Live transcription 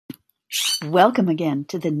Welcome again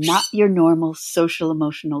to the Not Your Normal Social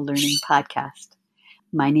Emotional Learning Podcast.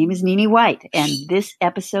 My name is Nini White, and this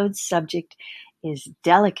episode's subject is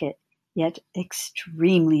delicate yet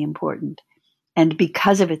extremely important. And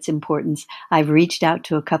because of its importance, I've reached out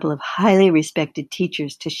to a couple of highly respected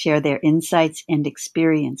teachers to share their insights and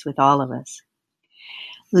experience with all of us.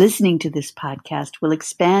 Listening to this podcast will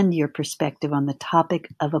expand your perspective on the topic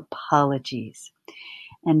of apologies,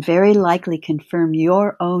 and very likely confirm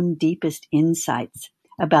your own deepest insights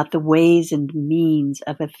about the ways and means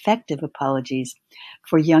of effective apologies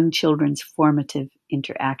for young children's formative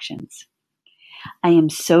interactions. I am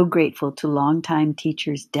so grateful to longtime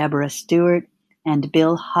teachers Deborah Stewart and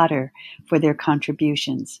Bill Hodder for their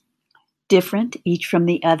contributions. Different each from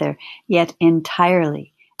the other, yet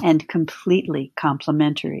entirely and completely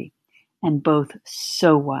complementary, and both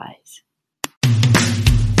so wise.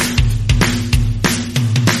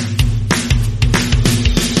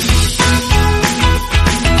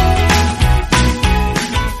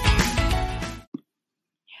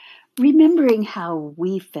 Remembering how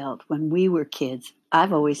we felt when we were kids,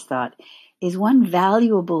 I've always thought, is one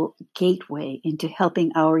valuable gateway into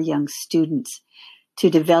helping our young students to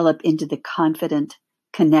develop into the confident,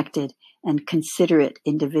 connected, and considerate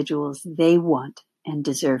individuals they want and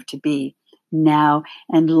deserve to be now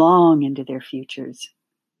and long into their futures.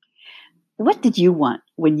 What did you want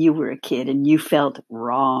when you were a kid and you felt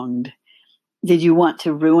wronged? Did you want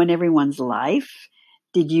to ruin everyone's life?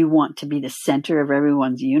 Did you want to be the center of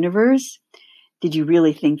everyone's universe? Did you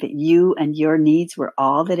really think that you and your needs were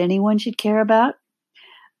all that anyone should care about?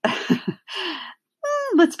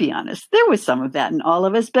 Let's be honest, there was some of that in all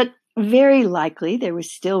of us, but very likely there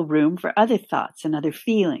was still room for other thoughts and other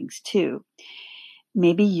feelings too.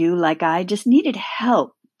 Maybe you, like I, just needed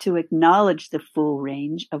help to acknowledge the full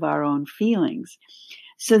range of our own feelings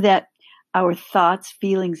so that our thoughts,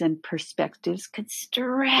 feelings, and perspectives could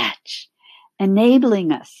stretch,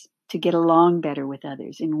 enabling us to get along better with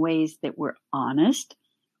others in ways that were honest,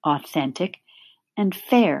 authentic, and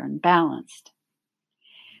fair and balanced.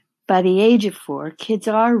 By the age of 4, kids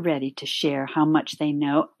are ready to share how much they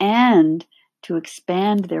know and to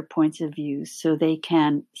expand their points of view so they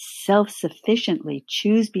can self-sufficiently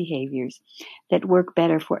choose behaviors that work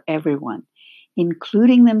better for everyone,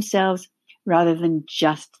 including themselves rather than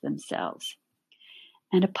just themselves.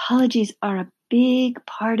 And apologies are a big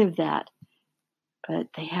part of that. But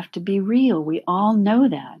they have to be real. We all know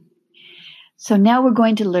that. So now we're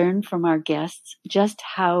going to learn from our guests just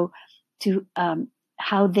how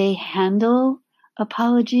they handle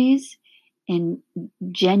apologies in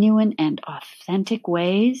genuine and authentic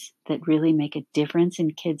ways that really make a difference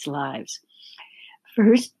in kids' lives.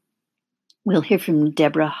 First, we'll hear from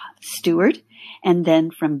Deborah Stewart and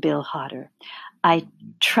then from Bill Hodder. I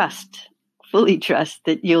fully trust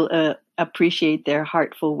that you'll appreciate their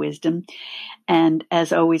heartful wisdom. And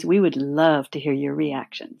as always, we would love to hear your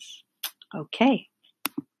reactions. Okay.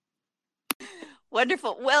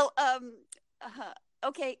 Wonderful. Well,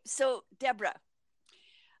 okay. So Deborah,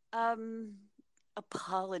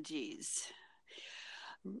 apologies,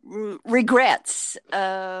 regrets,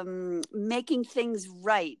 making things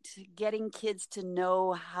right, getting kids to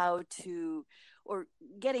know how to, or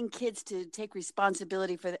getting kids to take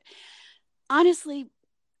responsibility for that. Honestly,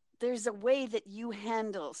 there's a way that you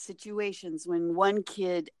handle situations when one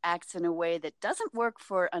kid acts in a way that doesn't work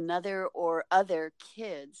for another or other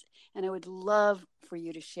kids. And I would love for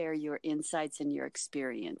you to share your insights and your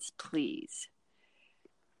experience, please.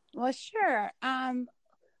 Well, sure.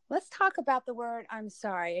 Let's talk about the word I'm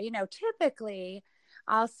sorry. Typically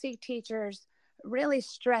I'll see teachers really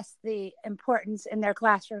stress the importance in their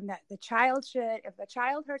classroom that the child should, if a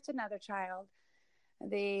child hurts another child,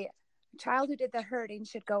 the child who did the hurting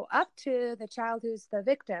should go up to the child who's the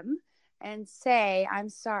victim and say, I'm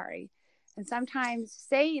sorry. And sometimes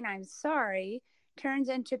saying I'm sorry turns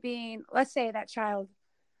into being, let's say that child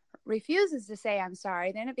refuses to say I'm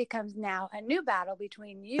sorry, then it becomes now a new battle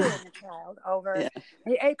between you and the child over,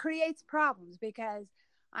 it creates problems because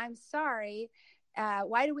I'm sorry.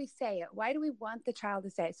 Why do we say it? Why do we want the child to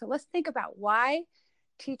say it? So let's think about why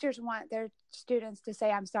teachers want their students to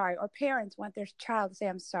say I'm sorry, or parents want their child to say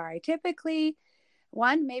I'm sorry. Typically,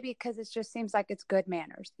 one, maybe because it just seems like it's good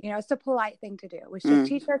manners. It's a polite thing to do. We should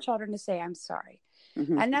teach our children to say I'm sorry.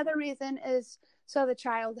 Mm-hmm. Another reason is so the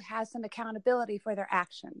child has some accountability for their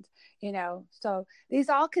actions. So these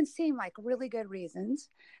all can seem like really good reasons.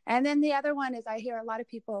 And then the other one is I hear a lot of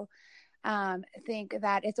people think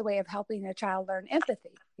that it's a way of helping a child learn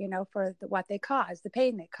empathy, for what they cause, the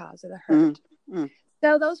pain they cause, or the hurt. Mm-hmm.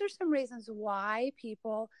 So those are some reasons why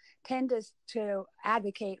people tend to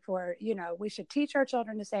advocate for, we should teach our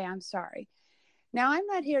children to say, I'm sorry. Now, I'm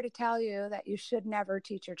not here to tell you that you should never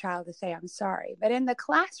teach your child to say, I'm sorry. But in the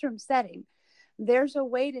classroom setting, there's a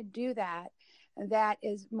way to do that that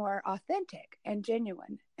is more authentic and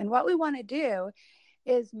genuine. And what we want to do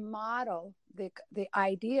is model the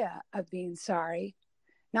idea of being sorry,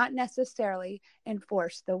 not necessarily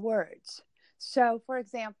enforce the words. So, for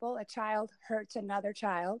example, a child hurts another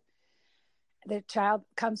child. The child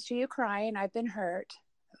comes to you crying, I've been hurt.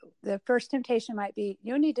 The first temptation might be,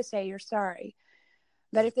 you need to say you're sorry.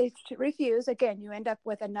 But if they refuse, again, you end up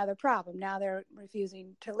with another problem. Now they're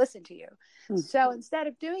refusing to listen to you. So instead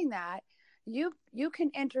of doing that, you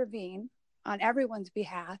can intervene on everyone's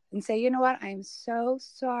behalf and say, you know what, I'm so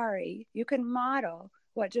sorry. You can model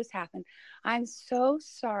what just happened. I'm so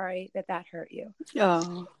sorry that hurt you.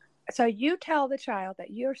 Oh. So you tell the child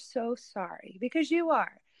that you're so sorry, because you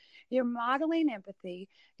are. You're modeling empathy.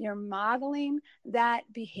 You're modeling that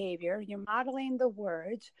behavior. You're modeling the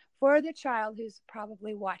words for the child who's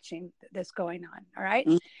probably watching this going on. All right.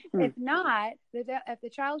 Mm-hmm. If not, if the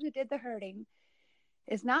child who did the hurting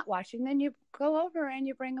is not watching, then you go over and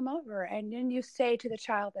you bring them over. And then you say to the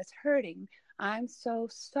child that's hurting, I'm so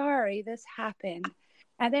sorry this happened.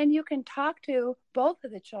 And then you can talk to both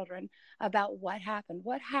of the children about what happened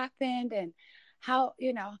and how,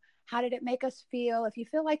 how did it make us feel? If you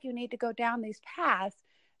feel like you need to go down these paths,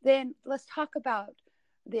 then let's talk about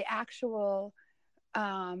the actual,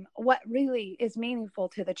 what really is meaningful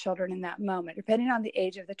to the children in that moment, depending on the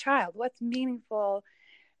age of the child, what's meaningful.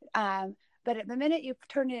 But at the minute you've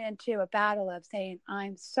turned it into a battle of saying,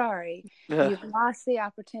 I'm sorry, you've lost the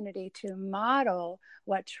opportunity to model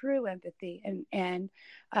what true empathy and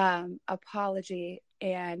apology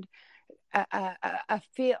and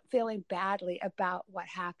feeling badly about what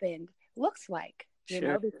happened looks like,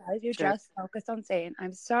 because you just focus on saying,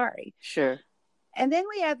 I'm sorry. Sure. And then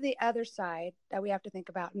we have the other side that we have to think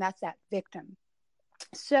about, and that's that victim.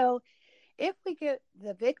 So if we give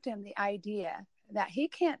the victim the idea that he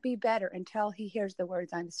can't be better until he hears the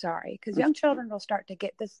words, I'm sorry, because young children will start to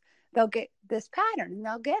get this, they'll get this pattern and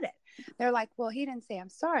they'll get it. They're like, well, he didn't say I'm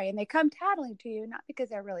sorry. And they come tattling to you, not because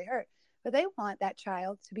they're really hurt, but they want that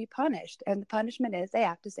child to be punished. And the punishment is they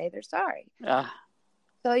have to say they're sorry.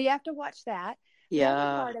 So you have to watch that. Yeah. The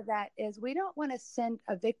other part of that is we don't want to send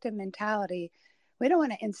a victim mentality. We don't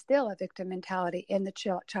want to instill a victim mentality in the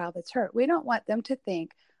child that's hurt. We don't want them to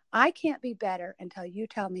think, I can't be better until you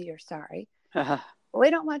tell me you're sorry. We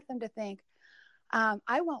don't want them to think,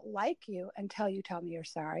 I won't like you until you tell me you're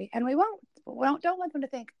sorry. And we don't want them to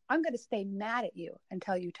think, I'm going to stay mad at you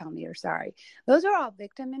until you tell me you're sorry. Those are all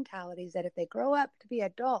victim mentalities that if they grow up to be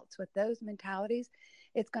adults with those mentalities,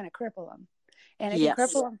 it's going to cripple them. And it can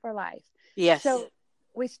cripple them for life. Yes. So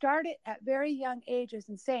we started at very young ages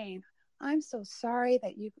and saying, I'm so sorry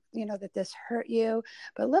that that this hurt you.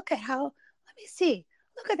 But look at let me see.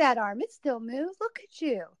 Look at that arm. It still moves. Look at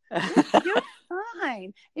you. You're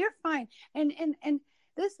fine. You're fine. And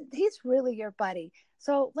he's really your buddy.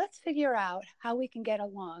 So let's figure out how we can get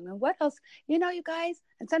along. And what else, you guys,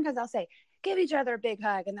 and sometimes I'll say, give each other a big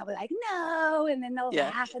hug. And they'll be like, no. And then they'll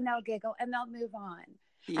laugh and they'll giggle and they'll move on.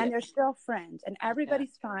 Yeah. And they're still friends and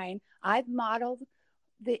everybody's fine. I've modeled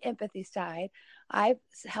the empathy side. I've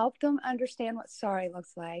helped them understand what sorry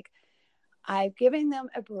looks like. I've given them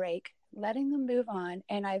a break, letting them move on.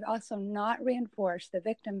 And I've also not reinforced the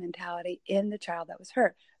victim mentality in the child that was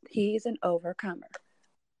hurt. He's an overcomer.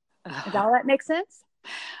 Does all that make sense?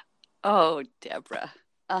 Oh, Deborah,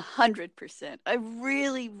 100%. I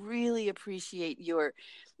really, really appreciate your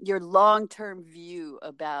long-term view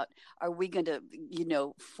about, are we going to,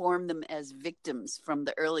 form them as victims from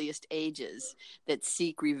the earliest ages that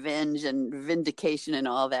seek revenge and vindication and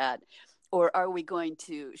all that? Or are we going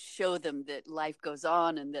to show them that life goes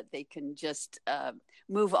on and that they can just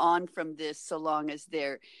move on from this so long as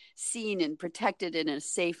they're seen and protected in a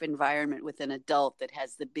safe environment with an adult that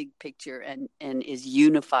has the big picture and is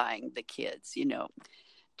unifying the kids,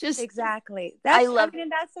 Just exactly. That's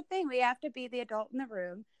the thing. We have to be the adult in the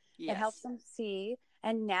room that helps them see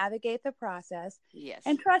and navigate the process. Yes.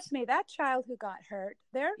 And trust me, that child who got hurt,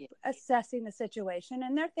 they're assessing the situation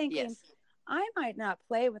and they're thinking, I might not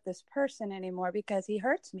play with this person anymore because he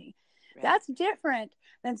hurts me. Right. That's different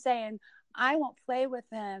than saying, I won't play with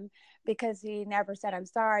him because he never said I'm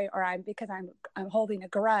sorry, or because I'm holding a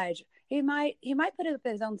grudge. He might put up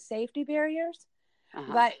his own safety barriers,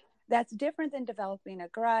 but that's different than developing a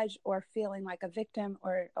grudge or feeling like a victim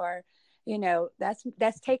or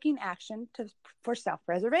that's taking action for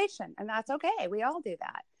self-preservation, and that's okay. We all do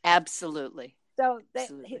that. Absolutely. So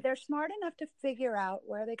Absolutely. they're smart enough to figure out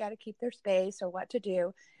where they got to keep their space or what to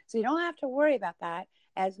do. So you don't have to worry about that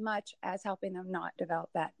as much as helping them not develop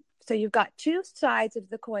that. So you've got two sides of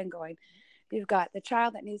the coin going. You've got the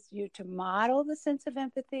child that needs you to model the sense of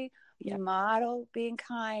empathy, model being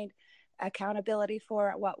kind, accountability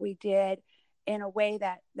for what we did in a way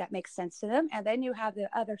that makes sense to them. And then you have the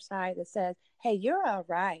other side that says, hey, you're all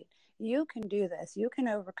right. You can do this. You can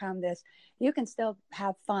overcome this. You can still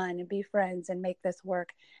have fun and be friends and make this work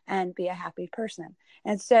and be a happy person.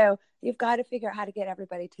 And so you've got to figure out how to get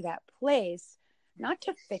everybody to that place, not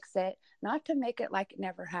to fix it, not to make it like it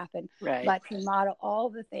never happened, Right. but to model all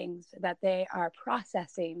the things that they are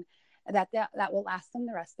processing that will last them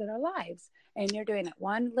the rest of their lives. And you're doing it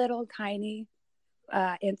one little tiny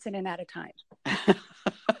incident at a time.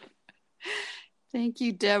 Thank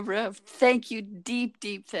you, Deborah. Thank you. Deep,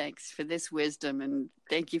 deep thanks for this wisdom. And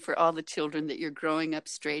thank you for all the children that you're growing up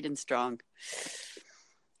straight and strong.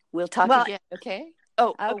 We'll talk again. Okay.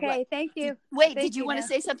 Okay. Thank you. Did you want to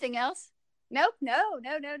say something else? Nope. No.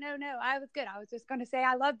 I was good. I was just going to say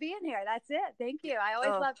I love being here. That's it. Thank you. I always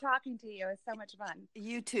love talking to you. It's so much fun.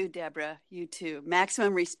 You too, Deborah. You too.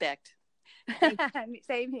 Maximum respect.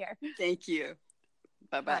 Same here. Thank you.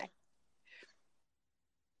 Bye-bye. Bye.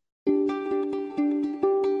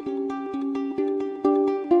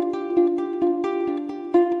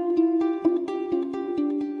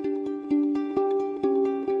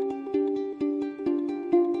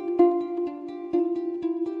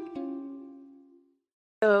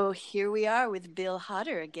 So here we are with Bill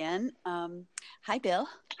Hodder again. Hi, Bill.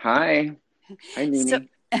 Hi. Hi, Mimi.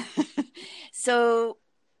 So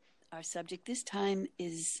our subject this time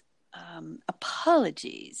is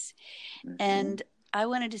apologies. Mm-hmm. And I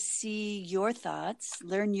wanted to see your thoughts,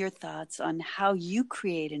 learn your thoughts on how you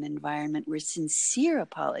create an environment where sincere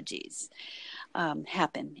apologies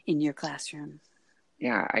happen in your classroom.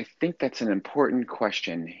 Yeah, I think that's an important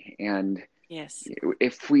question. And yes,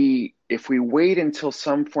 if we wait until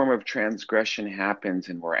some form of transgression happens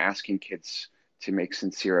and we're asking kids to make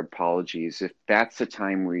sincere apologies, if that's the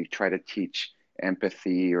time we try to teach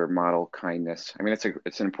empathy or model kindness, I mean,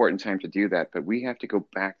 it's an important time to do that, but we have to go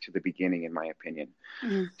back to the beginning, in my opinion,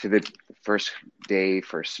 to the first day,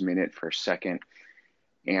 first minute, first second,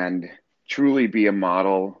 and truly be a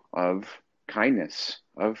model of kindness,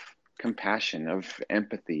 of compassion, of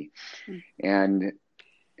empathy. And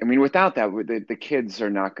I mean, without that, the kids are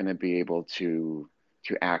not going to be able to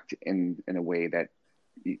act in a way that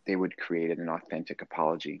they would create an authentic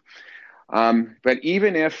apology. But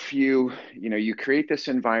even if you create this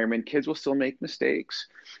environment, kids will still make mistakes,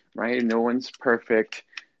 right? No one's perfect.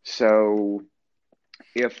 So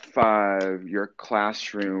if your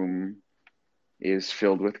classroom is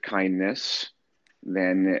filled with kindness,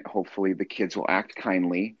 then hopefully the kids will act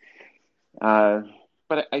kindly.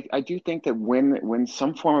 But I do think that when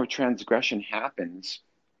some form of transgression happens,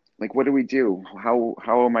 like, what do we do?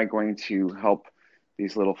 How am I going to help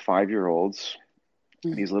these little 5-year-olds,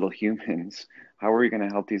 these little humans? How are we going to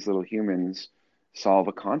help these little humans solve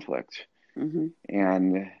a conflict? Mm-hmm.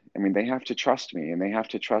 And I mean, they have to trust me, and they have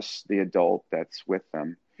to trust the adult that's with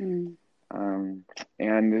them. And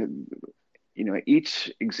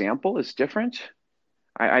each example is different.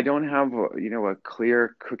 I don't have a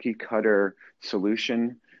clear cookie cutter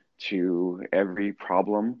solution to every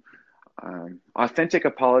problem. Authentic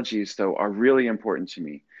apologies, though, are really important to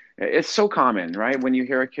me. It's so common, right? When you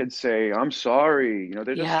hear a kid say, "I'm sorry,"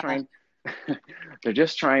 they're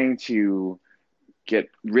just trying to get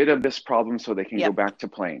rid of this problem so they can go back to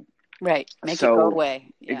playing. Right. Make it go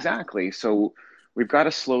away. Yeah. Exactly. So we've got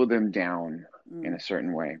to slow them down in a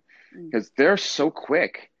certain way, because they're so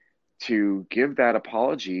quick to give that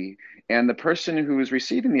apology, and the person who is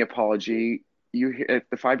receiving the apology, the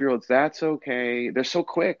 5-year-olds, that's okay. They're so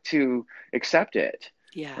quick to accept it.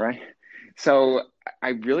 Yeah. Right. So I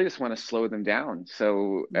really just want to slow them down.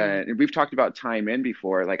 So we've talked about time in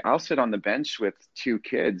before. Like, I'll sit on the bench with 2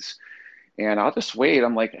 kids, and I'll just wait.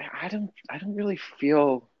 I'm like, I don't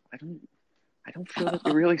feel that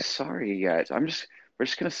they're really sorry yet. We're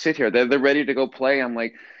just gonna sit here. They're ready to go play. I'm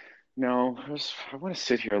like, no, I want to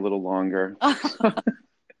sit here a little longer.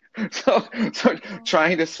 So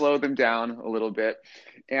trying to slow them down a little bit,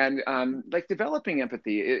 and like, developing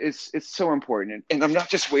empathy is so important. And I'm not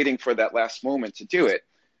just waiting for that last moment to do it,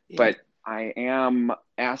 but I am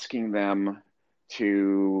asking them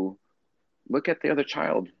to look at the other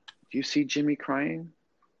child. Do you see Jimmy crying?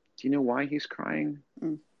 Do you know why he's crying?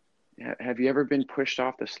 Have you ever been pushed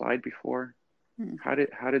off the slide before? How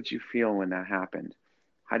did you feel when that happened?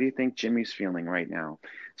 How do you think Jimmy's feeling right now?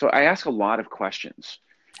 So I ask a lot of questions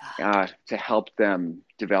to help them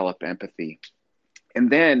develop empathy. And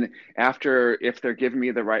then after, if they're giving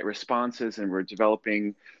me the right responses and we're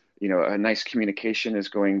developing, a nice communication is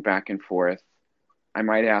going back and forth, I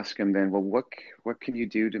might ask them then, well, what can you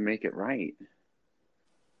do to make it right?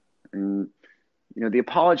 And, the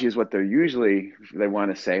apology is what they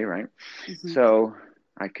want to say, right? Mm-hmm. So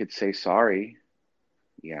I could say, sorry.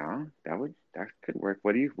 Yeah, that could work.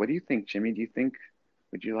 What do you think, Jimmy?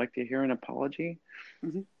 Would you like to hear an apology?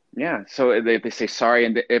 Mm-hmm. Yeah. So if they say sorry,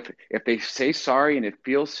 and if they say sorry and it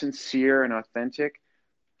feels sincere and authentic,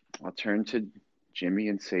 I'll turn to Jimmy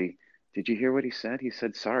and say, did you hear what he said? He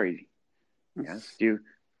said sorry. Yes. Do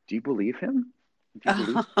you believe him?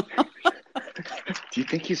 Do you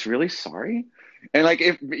think he's really sorry? And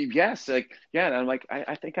if yes, yeah, and I'm like,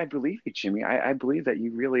 I think I believe you, Jimmy. I believe that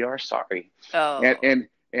you really are sorry. Oh.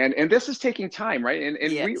 And this is taking time, right?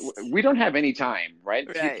 And yes. we don't have any time, right?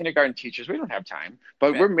 Right. Kindergarten teachers, we don't have time,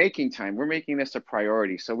 but we're making time. We're making this a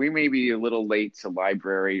priority. So we may be a little late to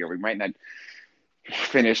library, or we might not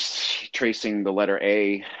finish tracing the letter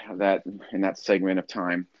A in that segment of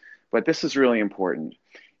time. But this is really important.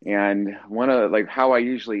 And one of how I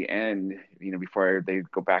usually end, before they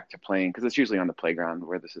go back to playing, because it's usually on the playground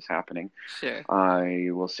where this is happening. Sure. I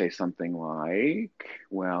will say something like,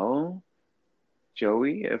 well,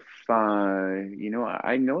 Joey, if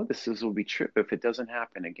I know will be true if it doesn't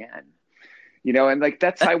happen again. And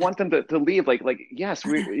that's, I want them to leave yes,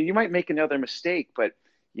 you might make another mistake, but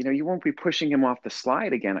you won't be pushing him off the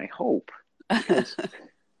slide again, I hope.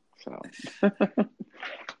 So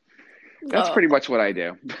that's pretty much what I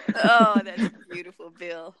do. Oh, that's beautiful,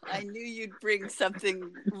 Bill. I knew you'd bring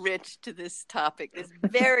something rich to this topic, this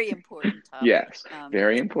very important topic. Yes,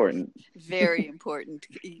 very important. Very important.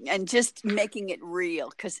 And just making it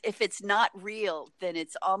real, because if it's not real, then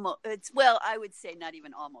I would say not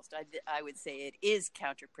even almost. I would say it is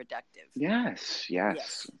counterproductive. Yes.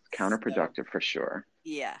 Counterproductive for sure.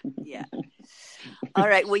 Yeah. All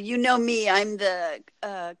right. Well, me, I'm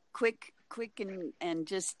the quick and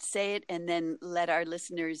just say it, and then let our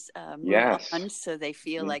listeners move on, so they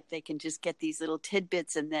feel like they can just get these little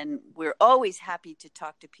tidbits, and then we're always happy to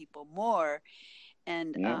talk to people more.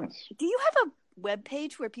 And do you have a web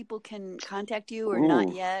page where people can contact you, or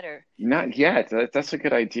not yet? Or not yet? That's a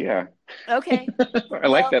good idea. Okay. I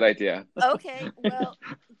like that idea. Okay. Well,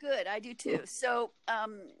 good. I do too. So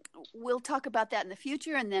we'll talk about that in the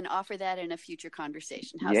future, and then offer that in a future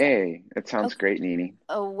conversation. How's Yay. That sounds great, Nini.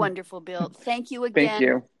 Oh, wonderful, Bill. Thank you again. Thank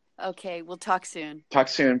you. Okay. We'll talk soon. Talk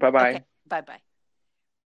soon. Bye-bye. Okay. Bye-bye.